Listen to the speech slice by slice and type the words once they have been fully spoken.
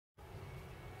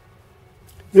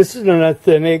This is an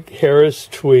authentic Harris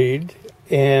tweed,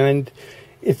 and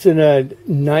it's in a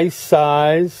nice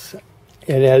size.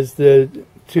 It has the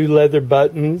 2 leather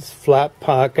buttons, flap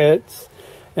pockets,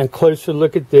 and closer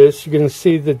look at this, you're going to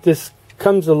see that this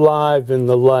comes alive in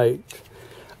the light.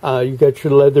 You got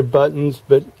your leather buttons,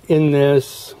 but in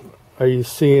this, are you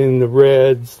seeing the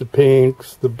reds, the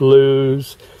pinks, the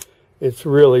blues? It's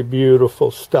really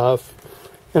beautiful stuff.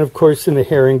 And of course in the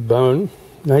herringbone,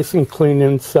 nice and clean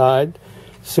inside,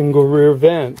 single rear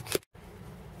vent.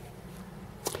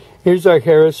 Here's our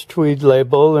Harris tweed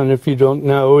label, and if you don't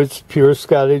know, it's pure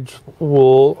Scottish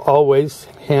wool, always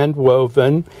hand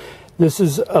woven. This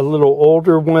is a little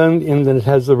older one in that it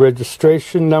has the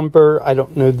registration number. I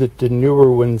don't know that the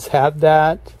newer ones have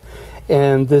that.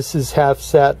 And this is half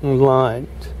satin lined.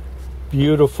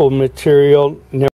 Beautiful material.